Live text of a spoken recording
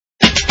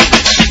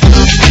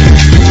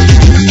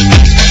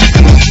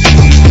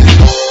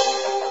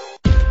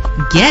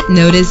Get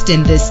noticed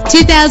in this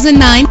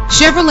 2009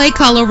 Chevrolet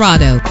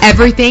Colorado.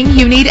 Everything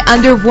you need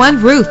under one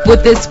roof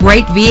with this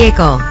great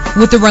vehicle.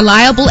 With a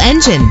reliable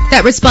engine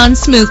that responds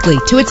smoothly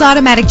to its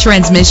automatic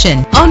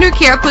transmission. Owner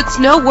Care puts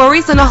no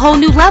worries on a whole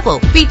new level,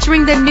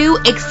 featuring the new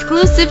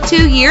exclusive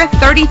 2-year,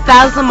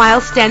 30,000-mile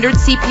standard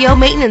CPO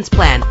maintenance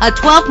plan, a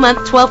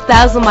 12-month,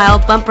 12,000-mile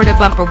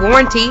bumper-to-bumper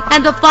warranty,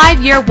 and a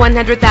 5-year,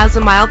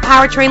 100,000-mile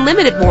powertrain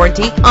limited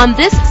warranty on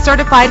this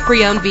certified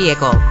pre-owned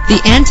vehicle.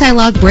 The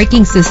anti-lock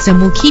braking system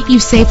will keep you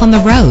safe on the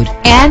road.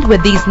 And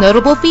with these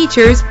notable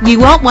features, you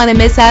won't want to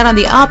miss out on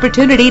the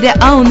opportunity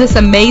to own this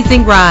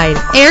amazing ride.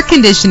 Air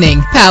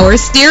conditioning, power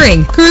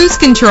steering, cruise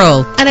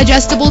control, an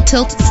adjustable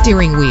tilt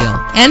steering wheel.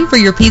 And for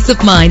your peace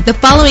of mind, the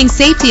following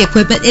safety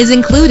equipment is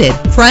included: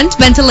 front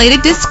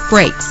ventilated disc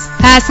brakes,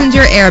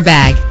 passenger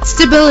airbag,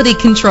 stability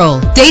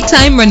control,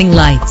 daytime running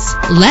lights.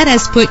 Let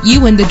us put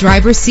you in the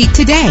driver's seat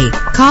today.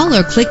 Call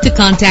or click to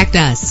contact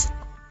us.